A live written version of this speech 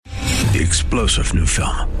The explosive new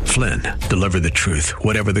film, Flynn, deliver the truth,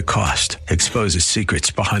 whatever the cost. Exposes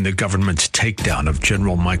secrets behind the government's takedown of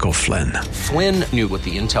General Michael Flynn. Flynn knew what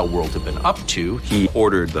the intel world had been up to. He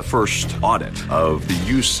ordered the first audit of the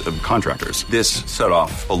use of contractors. This set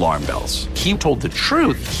off alarm bells. He told the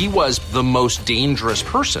truth. He was the most dangerous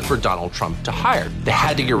person for Donald Trump to hire. They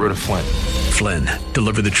had to get rid of Flynn. Flynn,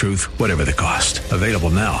 deliver the truth, whatever the cost. Available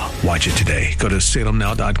now. Watch it today. Go to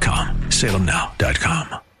salemnow.com.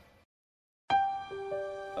 salemnow.com.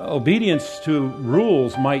 Obedience to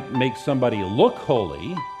rules might make somebody look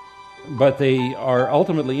holy, but they are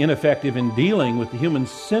ultimately ineffective in dealing with the human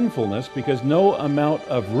sinfulness because no amount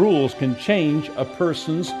of rules can change a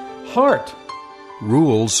person's heart.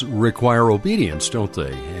 Rules require obedience, don't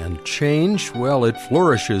they? And change, well, it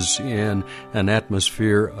flourishes in an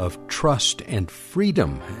atmosphere of trust and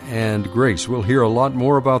freedom and grace. We'll hear a lot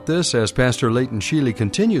more about this as Pastor Leighton Sheely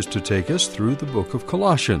continues to take us through the book of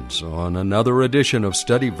Colossians on another edition of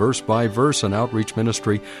Study Verse by Verse, an outreach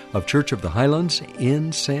ministry of Church of the Highlands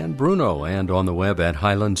in San Bruno, and on the web at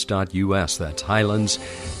highlands.us. That's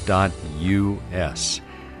highlands.us.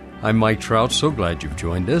 I'm Mike Trout, so glad you've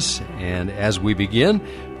joined us. And as we begin,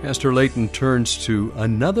 Pastor Leighton turns to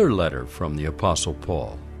another letter from the Apostle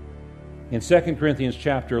Paul. In 2 Corinthians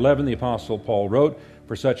chapter 11, the Apostle Paul wrote,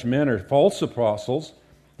 "For such men are false apostles,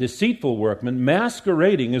 deceitful workmen,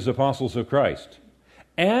 masquerading as apostles of Christ.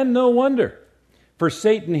 And no wonder, for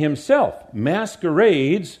Satan himself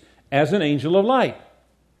masquerades as an angel of light.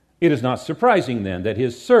 It is not surprising then that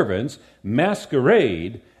his servants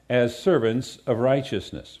masquerade as servants of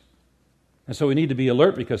righteousness." And so we need to be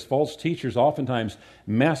alert because false teachers oftentimes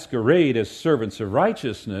masquerade as servants of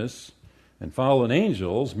righteousness, and fallen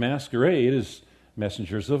angels masquerade as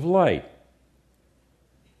messengers of light.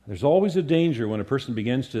 There's always a danger when a person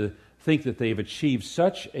begins to think that they've achieved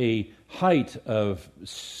such a height of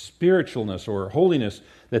spiritualness or holiness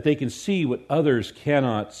that they can see what others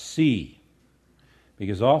cannot see.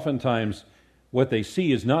 Because oftentimes what they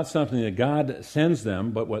see is not something that God sends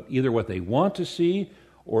them, but either what they want to see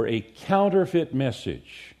or a counterfeit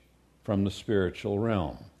message from the spiritual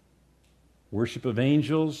realm. Worship of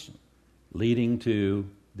angels leading to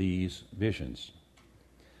these visions.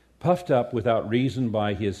 Puffed up without reason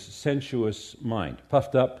by his sensuous mind.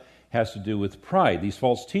 Puffed up has to do with pride. These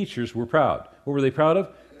false teachers were proud. What were they proud of?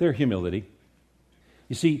 Their humility.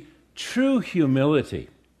 You see, true humility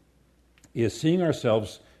is seeing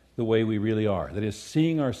ourselves the way we really are. That is,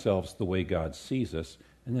 seeing ourselves the way God sees us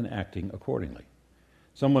and then acting accordingly.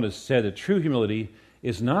 Someone has said that true humility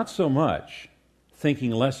is not so much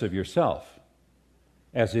thinking less of yourself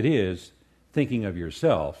as it is thinking of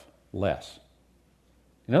yourself less.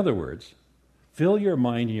 In other words, fill your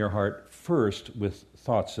mind and your heart first with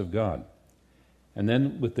thoughts of God, and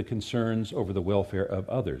then with the concerns over the welfare of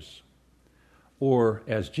others. Or,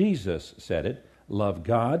 as Jesus said it, love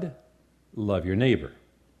God, love your neighbor.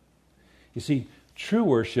 You see, true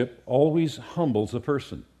worship always humbles a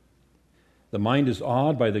person. The mind is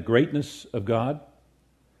awed by the greatness of God.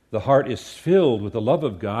 The heart is filled with the love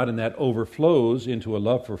of God, and that overflows into a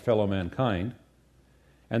love for fellow mankind.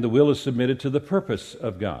 And the will is submitted to the purpose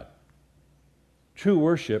of God. True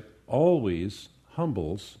worship always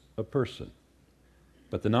humbles a person.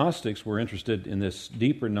 But the Gnostics were interested in this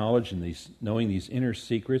deeper knowledge and knowing these inner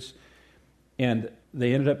secrets, and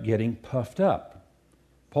they ended up getting puffed up.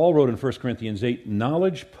 Paul wrote in 1 Corinthians 8,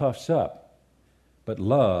 "Knowledge puffs up, but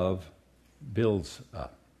love builds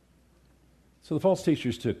up." So the false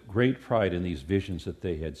teachers took great pride in these visions that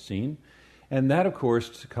they had seen, and that, of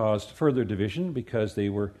course, caused further division because they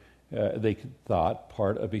were, they thought,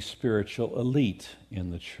 part of a spiritual elite in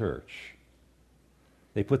the church.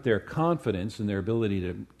 They put their confidence in their ability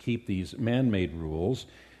to keep these man-made rules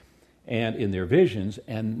and in their visions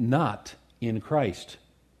and not in Christ.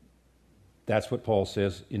 That's what Paul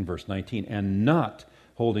says in verse 19, "And not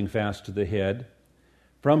holding fast to the head,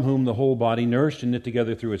 from whom the whole body, nourished and knit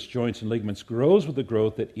together through its joints and ligaments, grows with the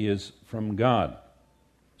growth that is from God."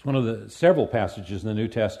 It's one of the several passages in the New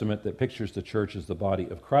Testament that pictures the church as the body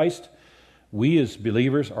of Christ. We as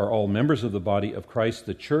believers are all members of the body of Christ,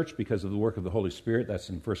 the church, because of the work of the Holy Spirit. That's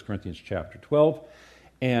in 1 Corinthians chapter 12.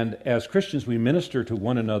 And as Christians, we minister to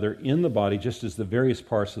one another in the body, just as the various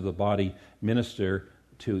parts of the body minister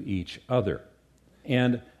to each other.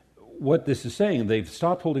 And what this is saying, they've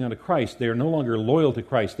stopped holding on to Christ. They are no longer loyal to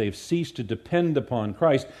Christ. They've ceased to depend upon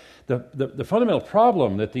Christ. The fundamental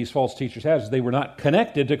problem that these false teachers had is they were not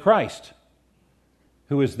connected to Christ,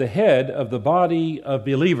 who is the head of the body of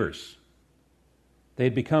believers. They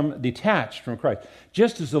had become detached from Christ.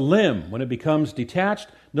 Just as a limb, when it becomes detached,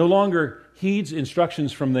 no longer heeds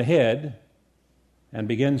instructions from the head, and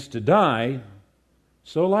begins to die,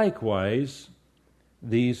 so likewise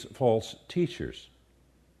these false teachers.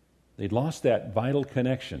 They'd lost that vital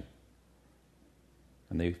connection,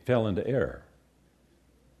 and they fell into error.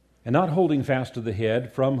 And not holding fast to the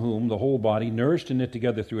head, from whom the whole body, nourished and knit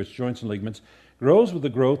together through its joints and ligaments, grows with the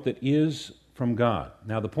growth that is from God.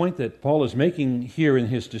 Now, the point that Paul is making here in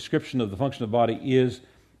his description of the function of the body is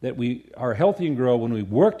that we are healthy and grow when we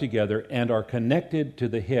work together and are connected to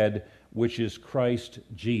the head, which is Christ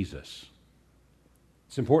Jesus.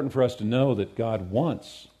 It's important for us to know that God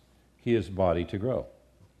wants his body to grow.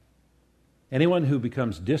 Anyone who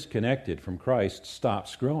becomes disconnected from Christ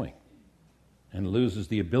stops growing and loses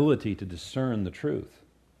the ability to discern the truth.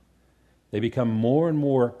 They become more and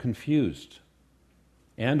more confused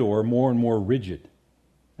and or more rigid.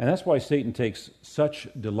 And that's why Satan takes such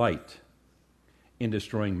delight in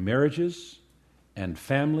destroying marriages and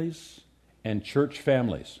families and church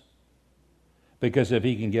families. Because if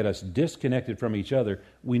he can get us disconnected from each other,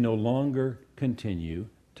 we no longer continue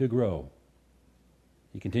to grow.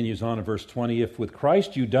 He continues on in verse 20, if with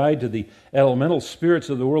Christ you died to the elemental spirits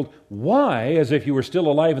of the world, why, as if you were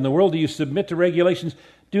still alive in the world, do you submit to regulations?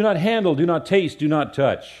 Do not handle, do not taste, do not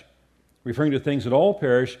touch, referring to things that all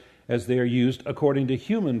perish as they are used according to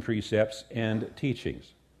human precepts and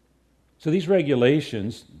teachings. So these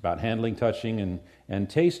regulations about handling, touching, and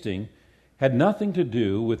tasting had nothing to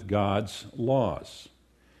do with God's laws.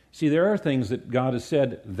 See, there are things that God has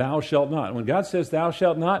said, thou shalt not. And when God says thou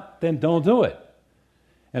shalt not, then don't do it.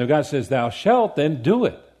 And if God says thou shalt, then do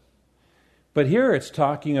it. But here it's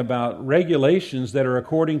talking about regulations that are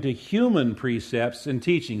according to human precepts and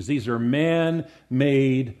teachings. These are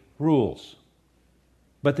man-made rules.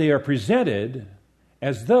 But they are presented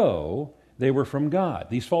as though they were from God.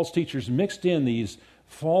 These false teachers mixed in these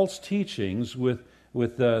false teachings with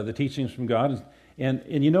the teachings from God. And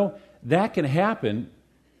you know, that can happen.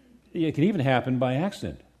 It can even happen by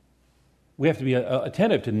accident. We have to be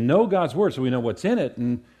attentive to know God's Word so we know what's in it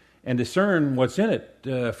and discern what's in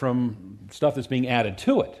it from stuff that's being added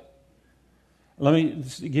to it. Let me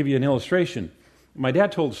give you an illustration. My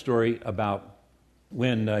dad told a story about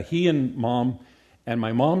when he and Mom and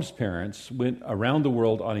my mom's parents went around the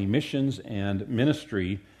world on a missions and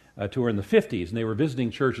ministry tour in the 50s, and they were visiting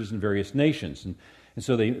churches in various nations. And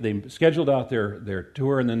so they scheduled out their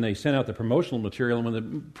tour, and then they sent out the promotional material. And when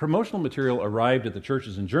the promotional material arrived at the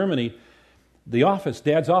churches in Germany,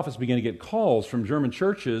 Dad's office began to get calls from German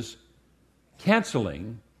churches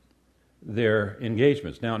canceling their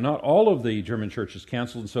engagements. Now, not all of the German churches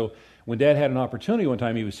canceled, and so when Dad had an opportunity one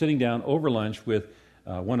time, he was sitting down over lunch with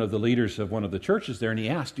one of the leaders of one of the churches there, and he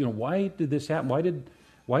asked, why did this happen?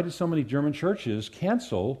 Why did so many German churches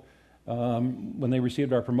cancel when they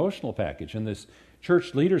received our promotional package? And this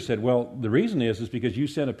church leader said, well, the reason is because you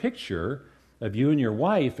sent a picture of you and your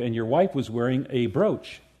wife was wearing a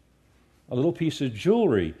brooch, a little piece of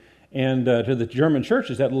jewelry. And to the German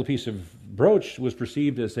churches, that little piece of brooch was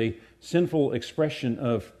perceived as a sinful expression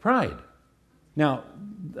of pride. Now,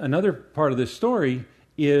 another part of this story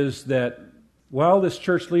is that while this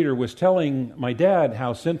church leader was telling my dad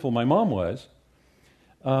how sinful my mom was,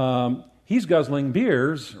 he's guzzling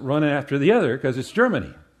beers, running after the other, because it's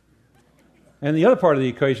Germany. And the other part of the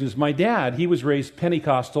equation is my dad, he was raised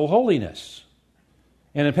Pentecostal holiness.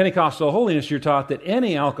 And in Pentecostal holiness, you're taught that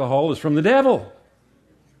any alcohol is from the devil,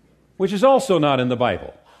 which is also not in the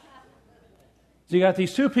Bible. So you got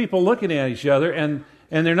these two people looking at each other, and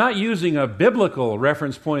they're not using a biblical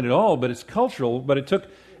reference point at all, but it's cultural. But it took,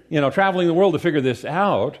 traveling the world to figure this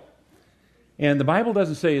out. And the Bible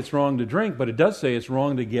doesn't say it's wrong to drink, but it does say it's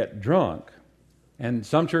wrong to get drunk. And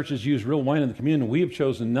some churches use real wine in the communion. We have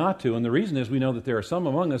chosen not to. And the reason is we know that there are some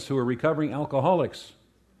among us who are recovering alcoholics.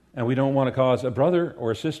 And we don't want to cause a brother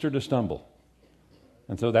or a sister to stumble.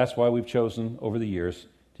 And so that's why we've chosen over the years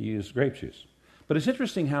to use grape juice. But it's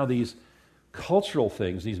interesting how these cultural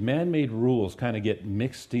things, these man-made rules, kind of get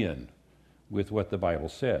mixed in with what the Bible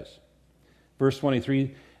says. Verse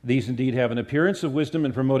 23, these indeed have an appearance of wisdom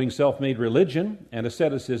in promoting self-made religion and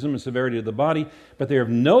asceticism and severity of the body, but they are of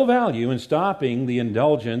no value in stopping the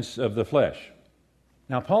indulgence of the flesh.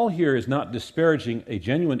 Now, Paul here is not disparaging a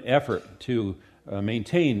genuine effort to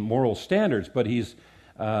maintain moral standards, but he's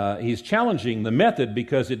challenging the method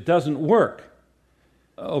because it doesn't work.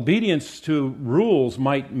 Obedience to rules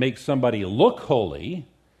might make somebody look holy,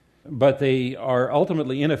 but they are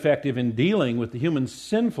ultimately ineffective in dealing with the human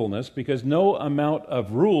sinfulness because no amount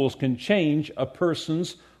of rules can change a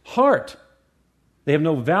person's heart. They have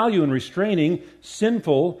no value in restraining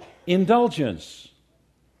sinful indulgence.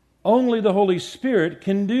 Only the Holy Spirit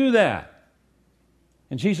can do that.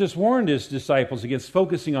 And Jesus warned his disciples against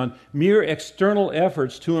focusing on mere external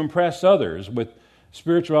efforts to impress others with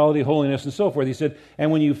spirituality, holiness, and so forth. He said,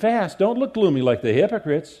 and when you fast, don't look gloomy like the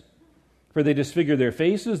hypocrites, for they disfigure their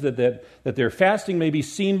faces, that their fasting may be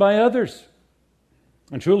seen by others.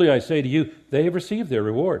 And truly I say to you, they have received their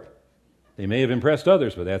reward. They may have impressed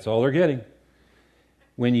others, but that's all they're getting.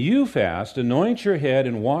 When you fast, anoint your head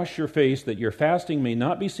and wash your face, that your fasting may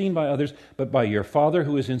not be seen by others, but by your Father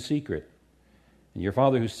who is in secret. And your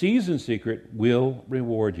Father who sees in secret will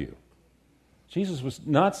reward you. Jesus was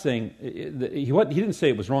not saying, he didn't say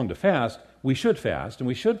it was wrong to fast. We should fast and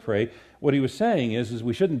we should pray. What he was saying is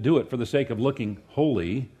we shouldn't do it for the sake of looking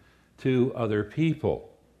holy to other people.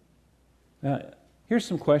 Now, here's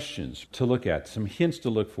some questions to look at, some hints to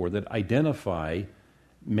look for that identify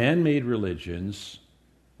man-made religions,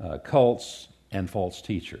 cults, and false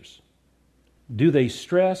teachers. Do they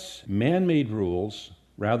stress man-made rules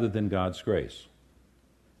rather than God's grace?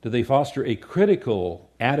 Do they foster a critical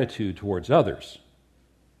attitude towards others?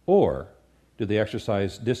 Or do they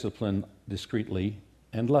exercise discipline discreetly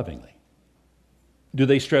and lovingly? Do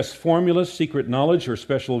they stress formulas, secret knowledge, or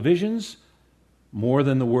special visions more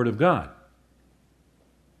than the Word of God?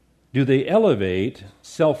 Do they elevate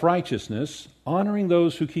self-righteousness, honoring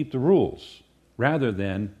those who keep the rules, rather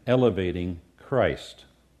than elevating Christ?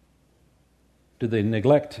 Do they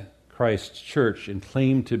neglect Christ's church and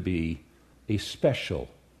claim to be a special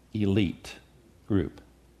elite group?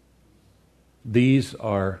 These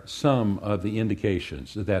are some of the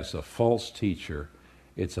indications that that's a false teacher,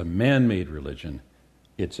 it's a man-made religion,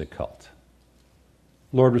 it's a cult.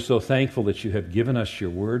 Lord, we're so thankful that you have given us your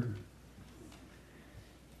word,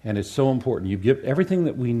 and it's so important. You've given everything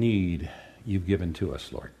that we need, you've given to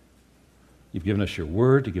us, Lord. You've given us your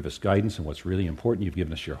word to give us guidance in what's really important. You've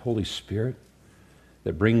given us your Holy Spirit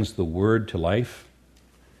that brings the word to life,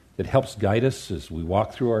 that helps guide us as we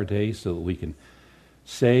walk through our day so that we can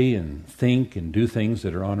say and think and do things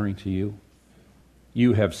that are honoring to you.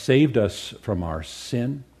 You have saved us from our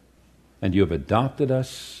sin, and you have adopted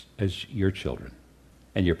us as your children.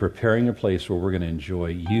 And you're preparing a place where we're going to enjoy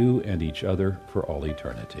you and each other for all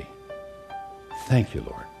eternity. Thank you,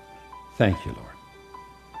 Lord. Thank you, Lord.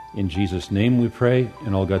 In Jesus' name we pray,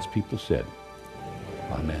 and all God's people said,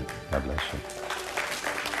 Amen. God bless you.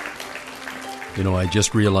 You know, I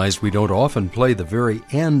just realized we don't often play the very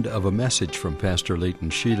end of a message from Pastor Leighton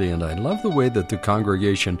Sheely, and I love the way that the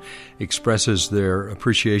congregation expresses their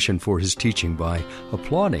appreciation for his teaching by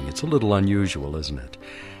applauding. It's a little unusual, isn't it?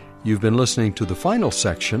 You've been listening to the final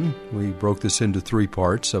section. We broke this into 3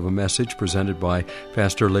 parts of a message presented by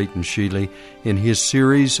Pastor Leighton Sheely in his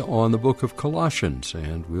series on the book of Colossians,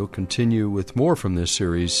 and we'll continue with more from this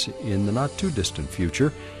series in the not-too-distant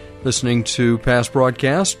future. Listening to past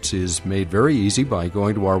broadcasts is made very easy by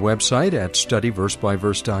going to our website at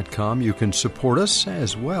studyversebyverse.com. You can support us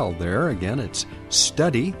as well there. Again, it's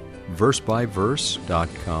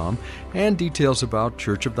studyversebyverse.com. And details about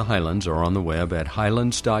Church of the Highlands are on the web at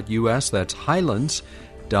highlands.us. That's highlands.us.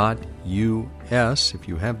 If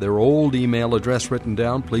you have their old email address written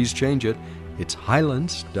down, please change it. It's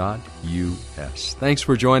highlands.us. Thanks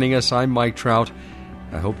for joining us. I'm Mike Trout.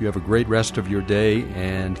 I hope you have a great rest of your day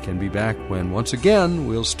and can be back when, once again,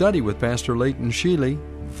 we'll study with Pastor Leighton Sheely,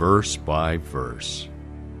 verse by verse.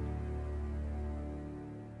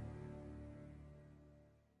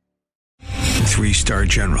 Three-star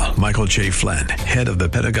General Michael J. Flynn, head of the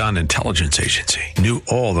Pentagon Intelligence Agency, knew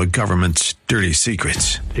all the government's dirty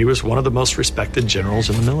secrets. He was one of the most respected generals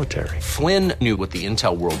in the military. Flynn knew what the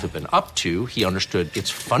intel world had been up to. He understood its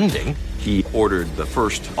funding. He ordered the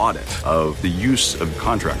first audit of the use of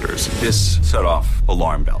contractors. This set off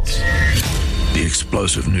alarm bells. The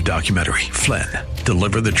explosive new documentary, Flynn,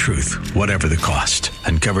 Deliver the Truth, Whatever the Cost,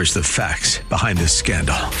 uncovers the facts behind this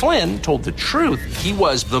scandal. Flynn told the truth. He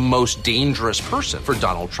was the most dangerous person for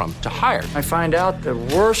Donald Trump to hire. I find out the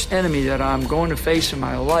worst enemy that I'm going to face in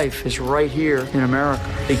my life is right here in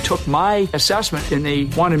America. They took my assessment and they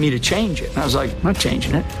wanted me to change it. And I was like, I'm not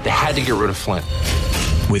changing it. They had to get rid of Flynn.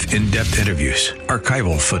 With in-depth interviews,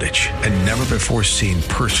 archival footage, and never-before-seen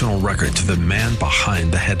personal records of the man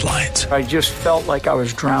behind the headlines. I just felt like I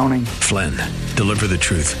was drowning. Flynn, Deliver the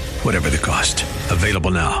Truth, Whatever the Cost.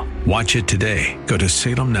 Available now. Watch it today. Go to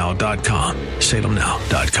salemnow.com.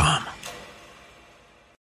 salemnow.com.